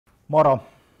Moro!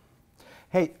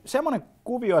 Hei, semmoinen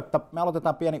kuvio, että me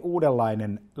aloitetaan pieni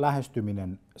uudenlainen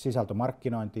lähestyminen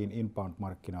sisältömarkkinointiin,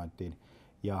 inbound-markkinointiin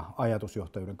ja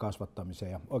ajatusjohtajuuden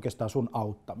kasvattamiseen ja oikeastaan sun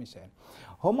auttamiseen.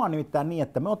 Homma on nimittäin niin,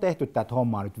 että me on tehty tätä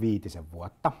hommaa nyt 5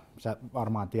 vuotta. Sä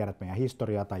varmaan tiedät meidän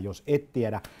historiaa, tai jos et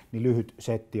tiedä, niin lyhyt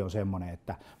setti on semmoinen,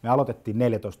 että me aloitettiin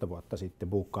 14 vuotta sitten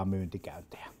buukkaa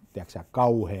myyntikäyntejä. Tiedätkö sä,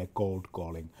 kauhea cold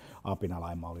calling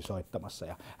apinalaima oli soittamassa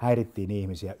ja häirittiin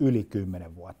ihmisiä yli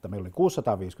 10 vuotta. Meillä oli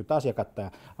 650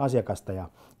 asiakasta ja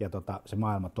se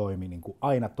maailma toimi niin kuin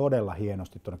aina todella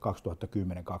hienosti tuonne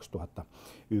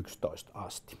 2010-2011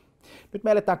 asti. Nyt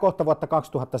me eletään kohta vuotta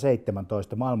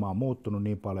 2017. Maailma on muuttunut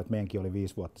niin paljon, että meidänkin oli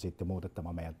 5 vuotta sitten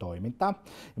muutettava meidän toimintaa.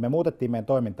 Ja me muutettiin meidän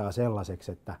toimintaa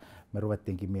sellaiseksi, että me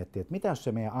ruvettiinkin miettimään, että mitä jos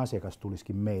se meidän asiakas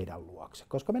tulisikin meidän luokse.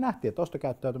 Koska me nähtiin, että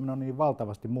ostokäyttäytyminen on niin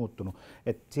valtavasti muuttunut,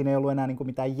 että siinä ei ollut enää niin kuin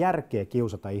mitään järkeä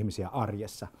kiusata ihmisiä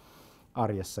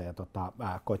arjessa ja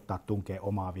koittaa tunkea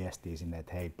omaa viestiä sinne,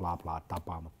 että hei bla bla,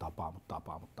 tapaa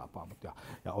mut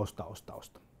ja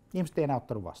osta. Ihmiset ei enää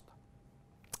ottanut vastaan.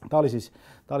 Tämä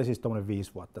oli siis tuommoinen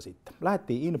 5 vuotta sitten.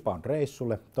 Lähdettiin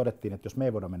inbound-reissulle, todettiin, että jos me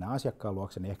ei voida mennä asiakkaan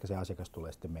luokse, niin ehkä se asiakas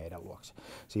tulee sitten meidän luokse.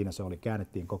 Siinä se oli,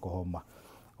 käännettiin koko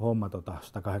homma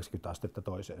 180 astetta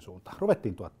toiseen suuntaan.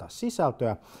 Ruvettiin tuottaa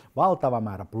sisältöä, valtava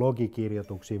määrä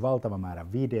blogikirjoituksia, valtava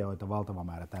määrä videoita, valtava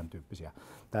määrä tämän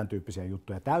tyyppisiä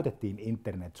juttuja. Täytettiin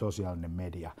internet, sosiaalinen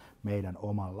media meidän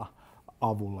omalla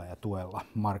avulla ja tuella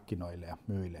markkinoille ja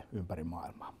myille ympäri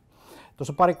maailmaa.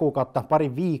 Tuossa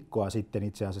pari viikkoa sitten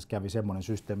itse asiassa kävi semmoinen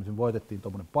systeemi, että me voitettiin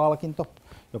tuommoinen palkinto,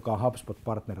 joka on HubSpot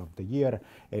Partner of the Year.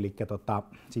 Eli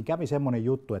siinä kävi semmoinen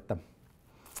juttu, että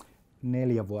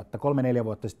 3-4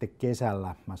 vuotta sitten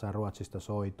kesällä mä sain Ruotsista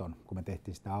soiton, kun me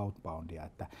tehtiin sitä outboundia,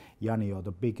 että Jani on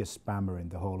the biggest spammer in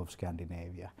the whole of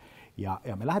Scandinavia.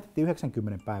 Ja me lähetettiin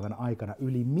 90 päivän aikana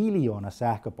yli 1 miljoona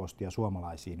sähköpostia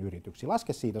suomalaisiin yrityksiin.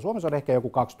 Laske siitä, Suomessa on ehkä joku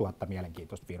 2000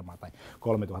 mielenkiintoista firmaa tai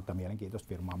 3000 mielenkiintoista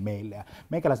firmaa meille. Ja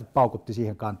meikäläiset paukutti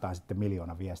siihen kantaan sitten 1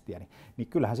 miljoona viestiä. Niin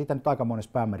kyllähän siitä nyt aikamoinen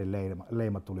spammerin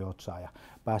leima tuli otsaan ja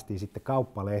päästiin sitten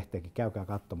kauppalehteenkin. Käykää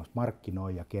katsomassa,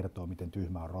 markkinoija kertoo, miten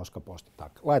tyhmä on roskaposti. Tai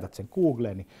laitat sen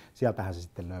Googleen, niin sieltähän se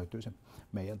sitten löytyy se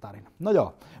meidän tarina. No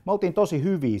joo, me oltiin tosi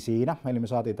hyviä siinä, eli me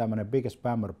saatiin tämmöinen Biggest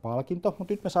Spammer-palkinto,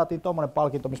 mutta nyt me saatiin tommonen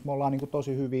palkinto, missä me ollaan niin kuin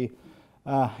tosi hyviä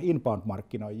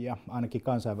inbound-markkinoijia, ainakin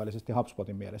kansainvälisesti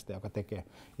HubSpotin mielestä, joka tekee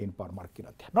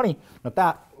inbound-markkinointia. No niin, no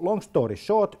tää long story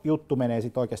short juttu menee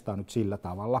sitten oikeastaan nyt sillä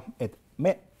tavalla, että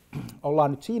me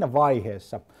ollaan nyt siinä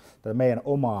vaiheessa tätä meidän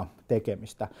omaa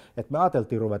tekemistä, että me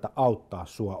ajateltiin ruveta auttaa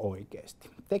sua oikeasti.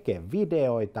 Tekee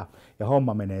videoita ja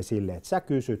homma menee silleen, että sä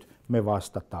kysyt, me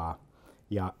vastataan.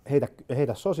 Ja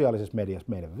heitä sosiaalisessa mediassa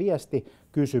meidän viesti,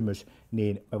 kysymys,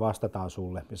 niin me vastataan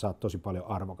sulle ja saat tosi paljon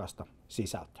arvokasta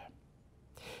sisältöä.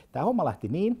 Tämä homma lähti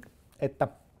niin, että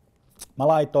mä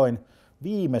laitoin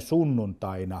viime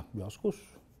sunnuntaina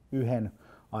joskus 1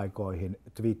 aikoihin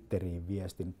Twitteriin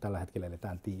viestin, tällä hetkellä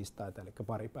eletään tiistaita, eli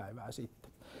pari päivää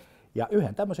sitten. Ja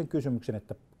yhden tämmöisen kysymyksen,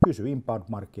 että kysy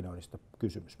inbound-markkinoinnista,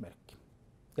 kysymysmerkki.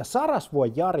 Ja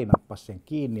Sarasvuon Jari nappasi sen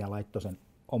kiinni ja laittoi sen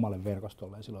omalle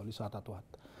verkostolle, ja silloin oli 100 000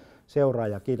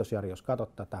 seuraajaa. Kiitos Jari, jos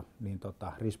katsot tätä, niin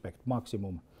respect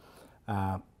maximum.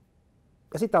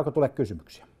 Ja sitten alkoi tulla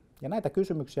kysymyksiä. Ja näitä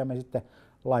kysymyksiä me sitten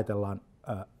laitellaan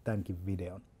tämänkin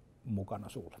videon mukana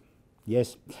sulle.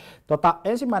 Yes.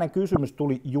 Ensimmäinen kysymys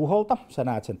tuli Juholta, sä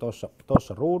näet sen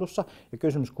tuossa ruudussa, ja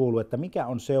kysymys kuuluu, että mikä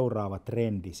on seuraava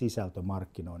trendi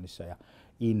sisältömarkkinoinnissa ja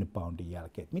inboundin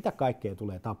jälkeen? Mitä kaikkea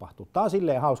tulee tapahtua? Tämä on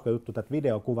silleen hauska juttu, että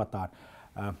video kuvataan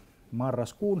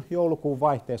marraskuun, joulukuun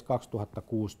vaihteessa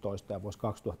 2016 ja vuosi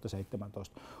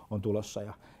 2017 on tulossa.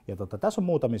 Ja tässä on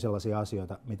muutamia sellaisia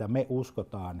asioita, mitä me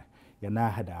uskotaan ja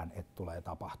nähdään, että tulee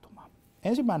tapahtumaan.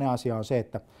 Ensimmäinen asia on se,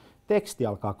 että teksti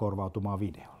alkaa korvautumaan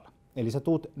videolla. Eli sä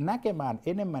tuut näkemään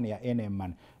enemmän ja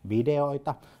enemmän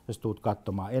videoita, sä tuut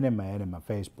katsomaan enemmän ja enemmän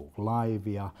Facebook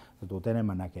Livea, sä tuut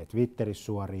enemmän näkemään Twitterissä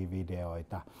suoria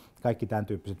videoita, kaikki tämän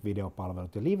tyyppiset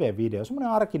videopalvelut ja live-video,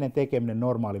 semmoinen arkinen tekeminen,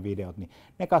 normaali videot, niin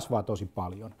ne kasvaa tosi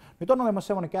paljon. Nyt on olemassa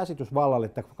semmoinen käsitys vallalla,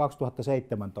 että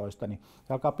 2017 niin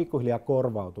se alkaa pikkuhiljaa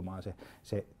korvautumaan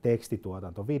se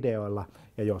tekstituotanto videoilla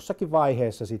ja jossakin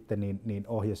vaiheessa sitten niin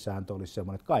ohjesääntö olisi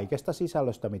semmoinen, että kaikesta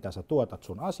sisällöstä, mitä sä tuotat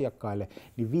sun asiakkaille,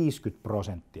 niin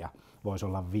 50% voisi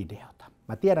olla videota.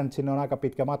 Mä tiedän, että sinne on aika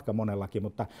pitkä matka monellakin,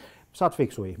 mutta sä oot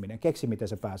fiksu ihminen. Keksi, miten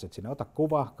sä pääset sinne. Ota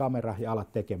kuva, kamera ja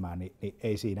alat tekemään, niin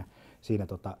ei siinä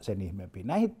sen ihmeempiä.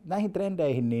 Näihin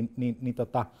trendeihin,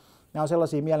 nämä on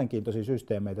sellaisia mielenkiintoisia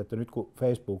systeemeitä, että nyt kun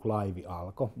Facebook Live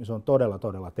alkoi, niin se on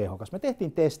todella tehokas. Me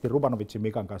tehtiin testi, Rubanovitsin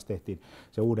Mikan kanssa tehtiin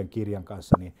se uuden kirjan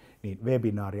kanssa, niin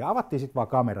webinaaria. Avattiin sitten vaan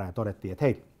kamera ja todettiin, että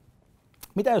hei,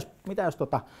 mitä jos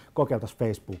kokeiltaisiin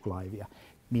Facebook-laivia,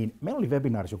 niin meillä oli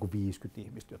webinaarissa joku 50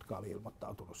 ihmistä, jotka oli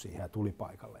ilmoittautunut siihen ja tuli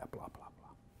paikalle ja bla bla bla.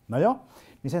 No joo,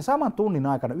 niin sen saman tunnin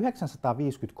aikana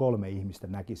 953 ihmistä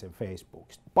näki sen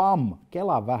Facebookista. Pam,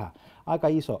 kelaa vähän, aika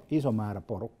iso määrä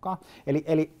porukkaa.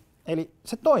 Eli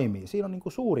se toimii, siinä on niinku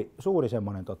suuri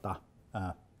semmoinen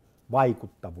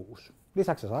vaikuttavuus.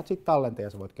 Lisäksi sä saat siitä tallenteen ja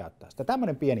sä voit käyttää sitä.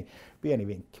 Tämmöinen pieni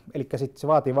vinkki. Eli se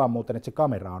vaatii vaan muuten, että se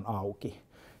kamera on auki.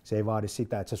 Se ei vaadi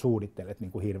sitä, että sä suunnittelet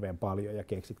niin kuin hirveän paljon ja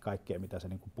keksit kaikkea, mitä sä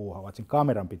niin kuin puuhaat. Sen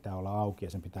kameran pitää olla auki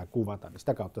ja sen pitää kuvata, niin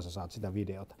sitä kautta sä saat sitä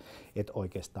videota, et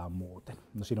oikeastaan muuten.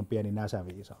 No siinä on pieni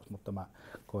näsäviisaus, mutta mä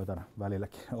koitan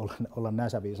välilläkin olla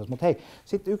näsäviisaus. Mutta hei,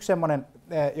 sitten yksi semmoinen,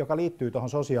 joka liittyy tuohon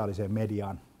sosiaaliseen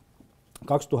mediaan,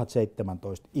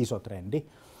 2017 iso trendi.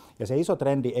 Ja se iso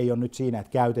trendi ei ole nyt siinä,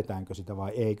 että käytetäänkö sitä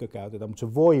vai eikö käytetä, mutta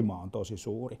se voima on tosi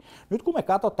suuri. Nyt kun me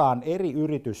katsotaan eri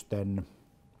yritysten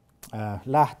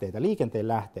lähteitä, liikenteen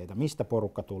lähteitä, mistä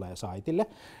porukka tulee saitille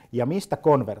ja mistä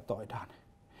konvertoidaan,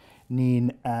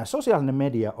 niin sosiaalinen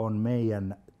media on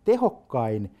meidän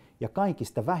tehokkain ja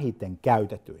kaikista vähiten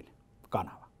käytetyin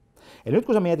kanava. Eli nyt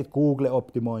kun sä mietit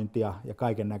Google-optimointia ja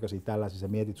kaiken näköisiä tällaisia, sä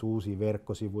mietit uusia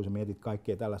verkkosivuja, sä mietit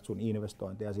kaikkea tällaista sun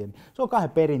investointeja siihen, niin se on kahden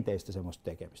perinteistä semmoista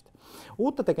tekemistä.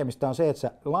 Uutta tekemistä on se, että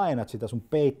sä laajennat sitä sun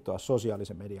peittoa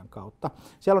sosiaalisen median kautta.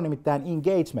 Siellä on nimittäin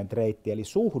engagement rate, eli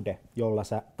suhde, jolla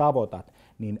sä tavoitat,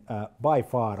 niin by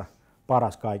far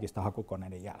paras kaikista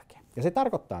hakukoneiden jälkeen. Ja se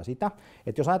tarkoittaa sitä,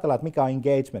 että jos ajatellaan, että mikä on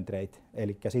engagement rate,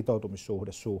 eli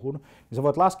sitoutumissuhde suuhun, niin sä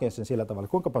voit laskea sen sillä tavalla,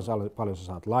 kuinka paljon sä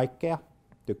saat likeja,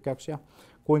 tykkäyksiä,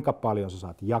 kuinka paljon sä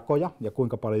saat jakoja ja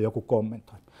kuinka paljon joku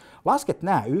kommentoi. Lasket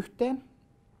nämä yhteen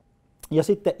ja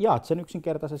sitten jaat sen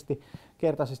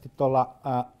yksinkertaisesti tuolla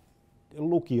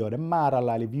lukijoiden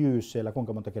määrällä, eli viewsillä,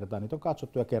 kuinka monta kertaa niitä on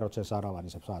katsottu ja kerrot sen saralla, niin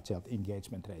sä saat sieltä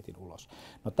engagement ratein ulos.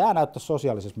 No tämä näyttää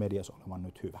sosiaalisessa mediassa olevan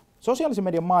nyt hyvä. Sosiaalisen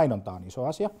median mainonta on iso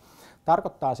asia.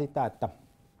 Tarkoittaa sitä, että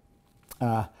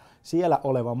siellä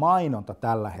oleva mainonta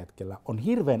tällä hetkellä on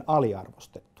hirveän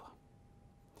aliarvostettua.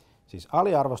 Siis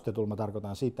aliarvostetulla mä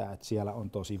tarkoitan sitä, että siellä on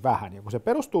tosi vähän. Ja kun se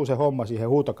perustuu se homma siihen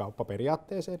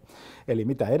huutokauppaperiaatteeseen, eli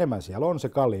mitä enemmän siellä on, se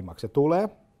kalliimmaksi se tulee,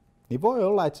 niin voi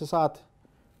olla, että sä saat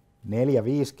 4-5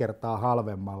 kertaa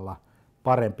halvemmalla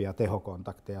parempia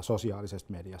tehokontakteja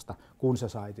sosiaalisesta mediasta, kun sä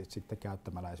saitit sitten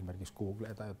käyttämällä esimerkiksi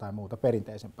Googlea tai jotain muuta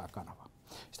perinteisempää kanavaa.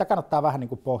 Sitä kannattaa vähän niin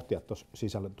kuin pohtia tuossa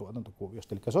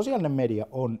sisällöntuotantokuviosta. Eli sosiaalinen media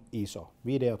on iso,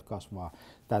 videot kasvaa,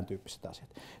 tämän tyyppiset asiat.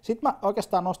 Sitten mä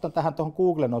oikeastaan nostan tähän tuohon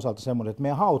Googlen osalta semmoinen, että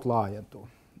meidän haut laajentuu.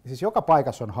 Siis joka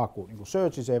paikassa on haku, niin kuin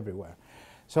search is everywhere.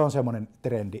 Se on semmoinen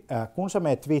trendi. Kun sä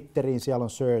meet Twitteriin, siellä on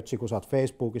searchi, kun sä oot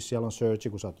Facebookissa, siellä on searchi,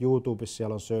 kun sä oot YouTubessa,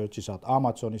 siellä on searchi, sä oot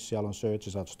Amazonissa, siellä on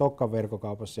searchi, sä oot Stokkan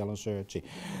verkkokaupassa, siellä on searchi,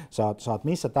 sä oot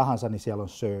missä tahansa, niin siellä on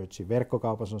searchi,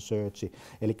 verkkokaupassa on searchi.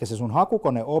 Eli se sun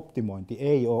hakukoneoptimointi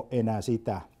ei ole enää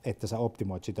sitä, että sä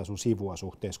optimoit sitä sun sivua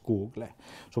suhteessa Googleen.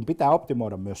 Sun pitää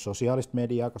optimoida myös sosiaalista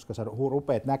mediaa, koska sä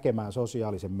rupeat näkemään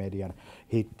sosiaalisen median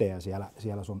hittejä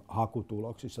siellä sun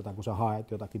hakutuloksissa, tai kun sä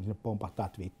haet jotakin, niin sinne pompahtaa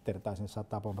Twitter, tai sinne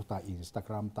saattaa pompahtaa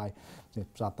Instagram, tai sinne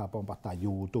saattaa pompahtaa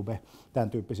YouTube, tämän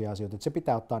tyyppisiä asioita. Et se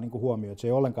pitää ottaa niinku huomioon, että se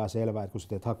ei ole ollenkaan selvää, että kun sä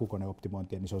teet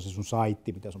hakukoneoptimointia, niin se on se sun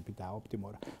saitti, mitä sun pitää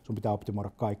optimoida. Sun pitää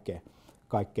optimoida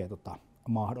kaikkea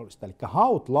mahdollista. Eli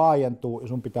haut laajentuu ja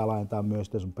sun pitää laajentaa myös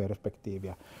sitä sun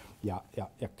perspektiiviä ja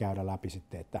käydä läpi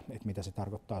sitten, että mitä se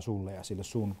tarkoittaa sulle ja sille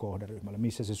sun kohderyhmälle,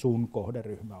 missä se sun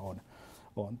kohderyhmä on.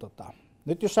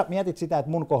 Nyt jos sä mietit sitä,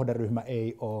 että mun kohderyhmä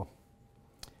ei ole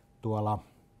tuolla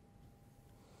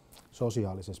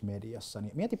sosiaalisessa mediassa,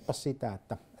 niin mietipä sitä,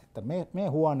 että mene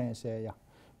huoneeseen ja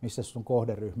missä sun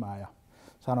kohderyhmää ja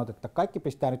sanot, että kaikki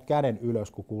pistää nyt käden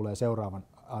ylös, kun kuulee seuraavan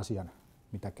asian,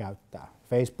 mitä käyttää.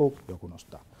 Facebook, joku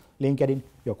nostaa. LinkedIn,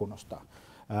 joku nostaa.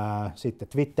 Sitten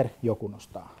Twitter, joku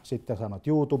nostaa. Sitten sanot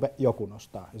YouTube, joku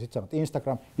nostaa. Ja sitten sanot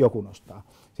Instagram, joku nostaa.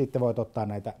 Sitten voit ottaa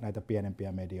näitä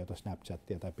pienempiä medioita,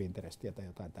 Snapchatia tai Pinterestia tai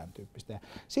jotain tämän tyyppistä.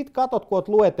 Sitten katot, kun olet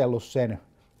luetellut sen,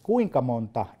 kuinka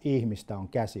monta ihmistä on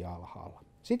käsi alhaalla.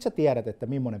 Sitten sä tiedät, että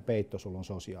millainen peitto sulla on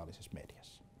sosiaalisessa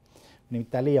mediassa.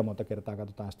 Nimittäin liian monta kertaa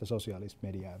katsotaan sitä sosiaalista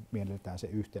mediaa ja mielletään se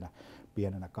yhtenä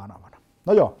pienenä kanavana.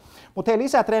 No joo, mutta hei,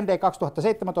 lisää trendejä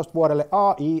 2017 vuodelle.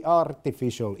 AI,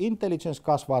 Artificial Intelligence,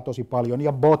 kasvaa tosi paljon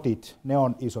ja botit, ne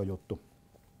on iso juttu.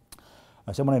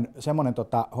 Semmoinen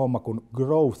homma kuin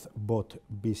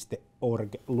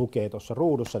growthbot.org lukee tuossa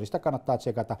ruudussa, niin sitä kannattaa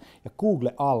tsekata. Ja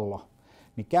Google Allo,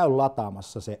 niin käy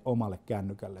lataamassa se omalle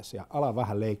kännykällesi ja ala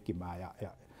vähän leikkimään ja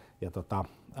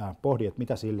pohdi, että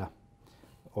mitä sillä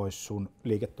olisi sun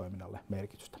liiketoiminnalle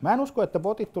merkitystä. Mä en usko, että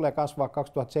botit tulee kasvaa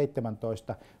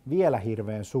 2017 vielä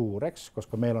hirveän suureksi,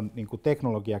 koska meillä on niin kuin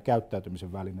teknologia ja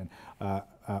käyttäytymisen välinen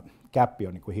käppi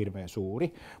on niin kuin hirveän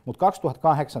suuri, mutta 2018-2019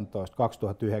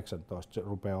 se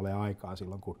rupeaa olemaan aikaa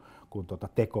silloin, kun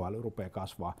tekoäly rupeaa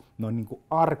kasvaa noin niin kuin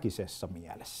arkisessa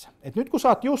mielessä. Et nyt kun sä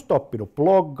oot just oppinut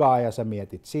bloggaa ja sä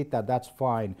mietit sitä, that's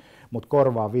fine, mutta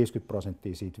korvaa 50%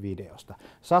 siitä videosta.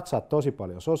 Satsaa tosi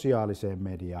paljon sosiaaliseen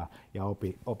mediaan ja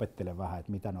opettele vähän,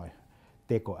 että mitä noi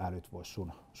tekoälyt vois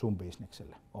sun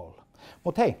bisnekselle olla.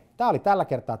 Mutta hei, tää oli tällä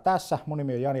kertaa tässä. Mun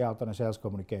nimi on Jani Aaltonen, Sales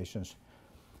Communications.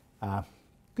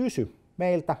 Kysy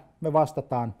meiltä, me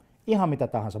vastataan ihan mitä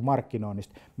tahansa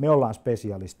markkinoinnista. Me ollaan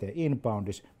spesialisteja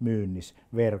inboundissa, myynnissä,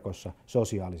 verkossa,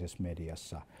 sosiaalisessa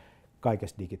mediassa,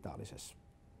 kaikessa digitaalisessa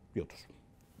jutussa.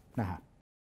 Nähdään.